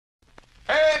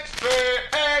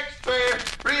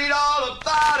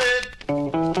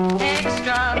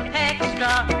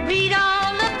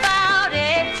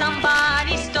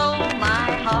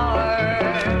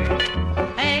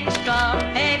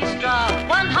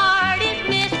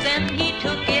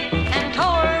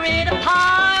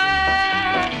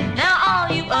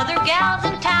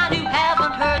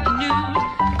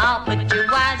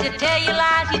tell you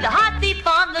lies, he's a hot thief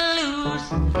on the loose.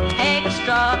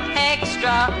 Extra,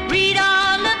 extra, read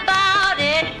all about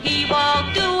it. He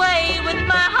walked away with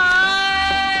my heart.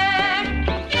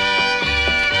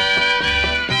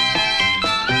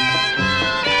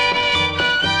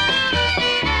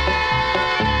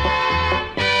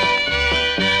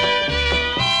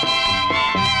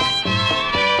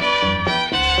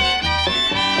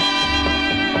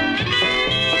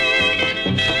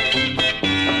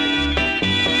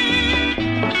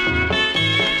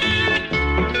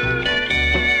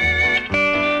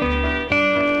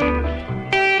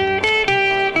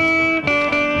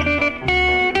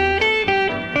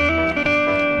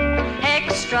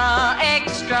 Extra,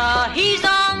 extra, he's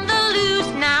on the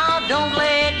loose now. Don't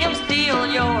let him steal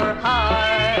your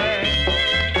heart.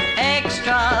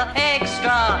 Extra,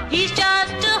 extra, he's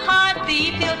just a heart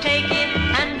thief. He'll take it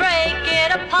and break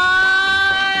it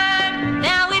apart.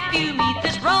 Now if you meet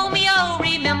this Romeo,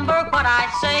 remember what I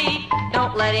say.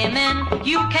 Don't let him in,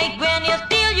 you can't win, he'll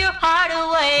steal your heart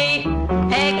away.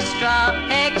 Extra,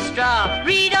 extra,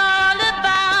 read all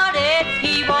about it.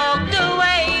 He walked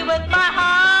away with my heart.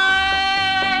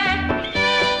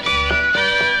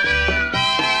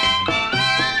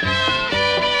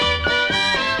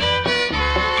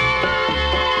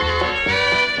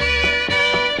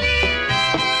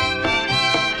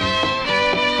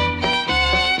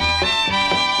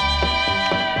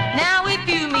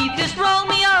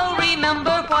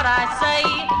 What I say,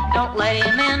 don't let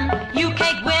him in.